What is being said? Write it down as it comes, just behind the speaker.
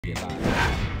get live.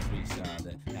 Freestyle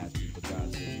that has people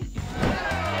trying to say you can.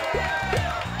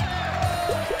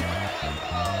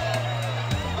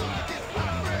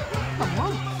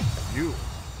 You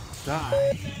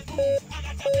die.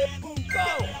 Go!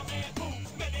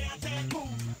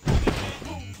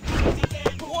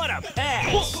 What a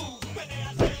pass!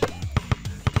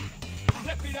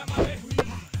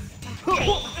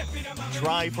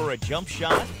 Try for a jump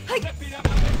shot.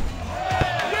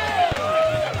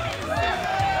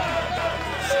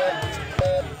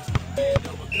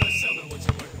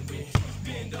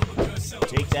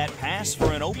 Take that pass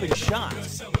for an open shot.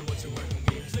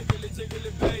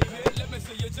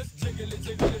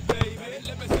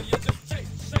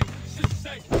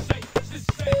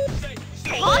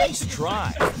 Nice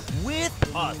try with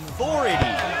authority.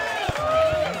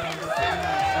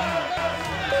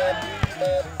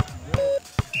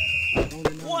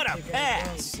 What a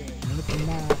pass!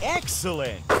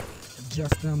 Excellent.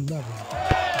 Just them level.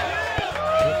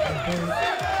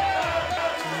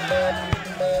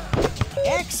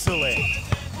 Excellent.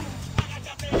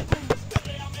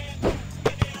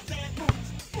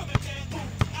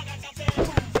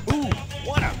 Ooh,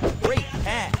 what a great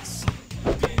pass.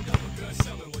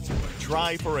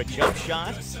 Try for a jump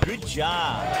shot. Good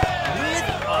job. With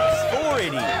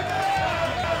authority.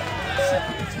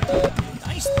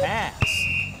 Nice pass.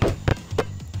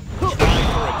 Try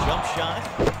for a jump shot.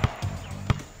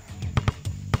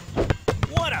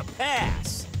 What a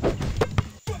pass.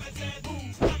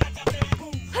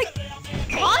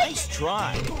 Nice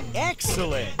try.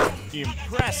 Excellent.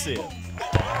 Impressive.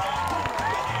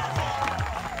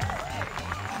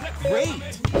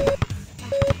 Great.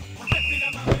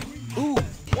 Ooh,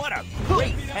 what a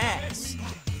great pass.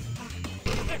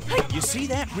 You see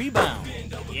that rebound?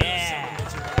 Yeah.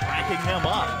 Backing them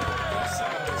up.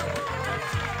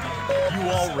 You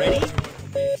all ready?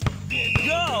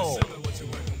 Go!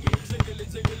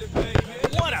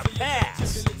 What a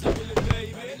pass!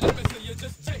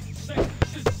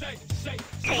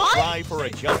 Try for a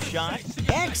jump shot.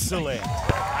 Excellent!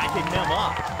 Backing them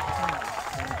up.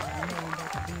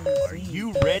 Are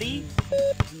you ready?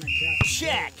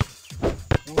 Check!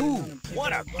 Ooh,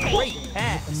 what a great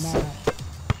pass!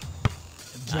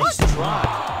 Nice try.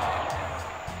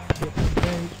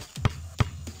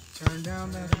 Turn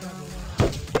down that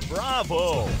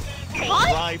Bravo!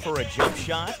 Try for a jump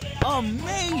shot.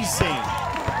 Amazing!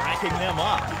 Backing them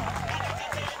up.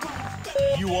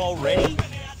 You all ready?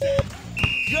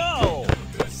 Go!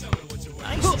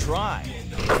 Nice try.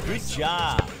 Good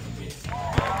job.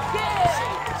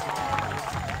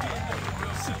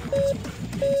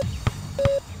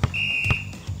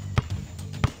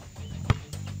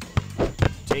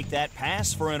 Take that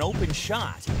pass for an open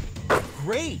shot.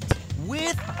 Great!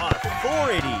 With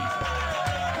authority.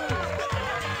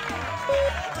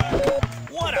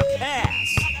 What a pass!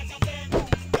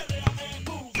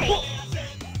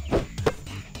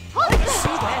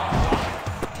 See that?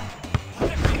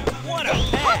 What a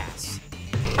pass!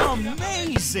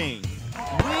 Amazing!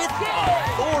 With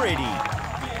authority.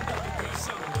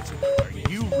 Are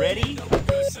you ready?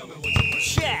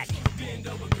 Check!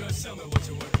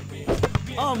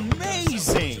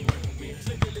 Amazing!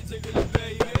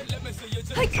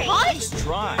 Nice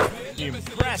try.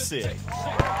 Impressive.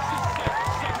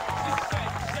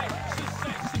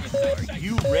 Are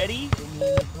you ready?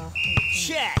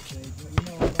 Check!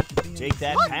 Take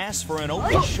that pass for an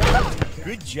open shot.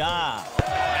 Good job.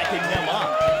 Backing them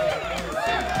up.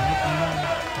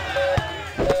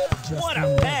 What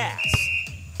a pass!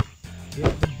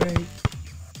 Hit the bait.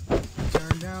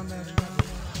 Turn down that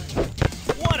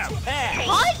What a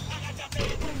pass!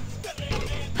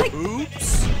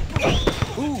 Oops!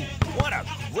 Ooh, what a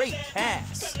great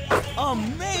pass!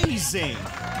 Amazing!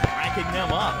 Backing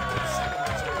them up.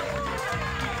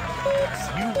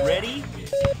 You ready?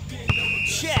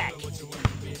 Check!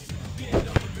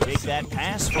 Take that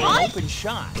pass for an open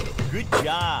shot. Good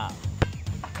job.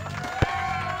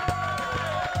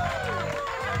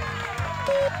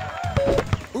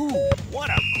 Ooh, what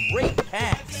a great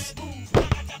pass!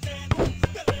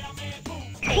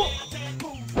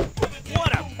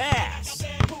 What a pass!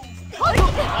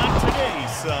 Not today,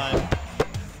 son.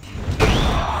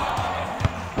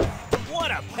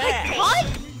 What a pass!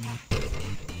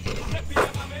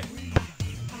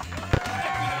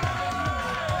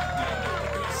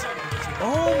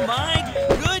 Oh my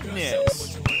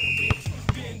goodness!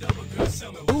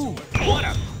 Ooh, what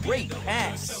a great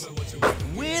pass!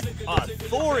 With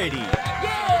authority!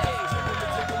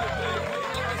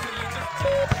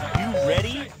 You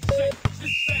ready?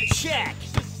 Check!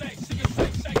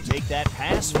 Take that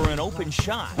pass for an open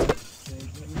shot.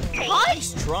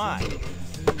 Nice try.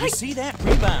 You see that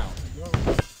rebound?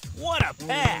 What a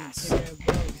pass!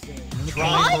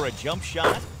 Trying for a jump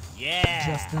shot? Yeah!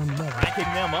 Just unlevel.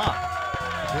 Racking them up.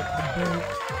 Hit the bait.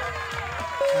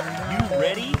 You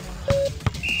ready?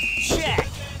 Check!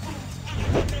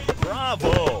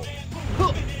 Bravo!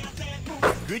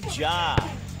 Good job.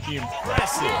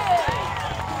 Impressive.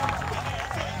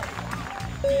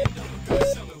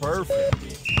 Perfect.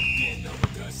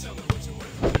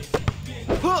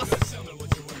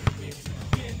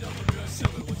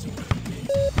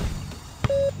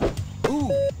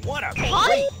 Ooh, what a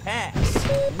great pass.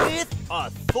 With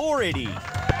authority.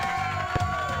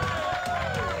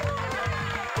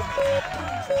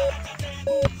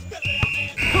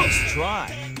 Nice try.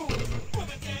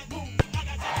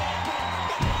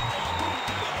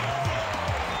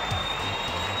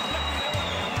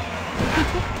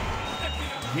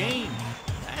 Game.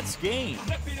 That's game.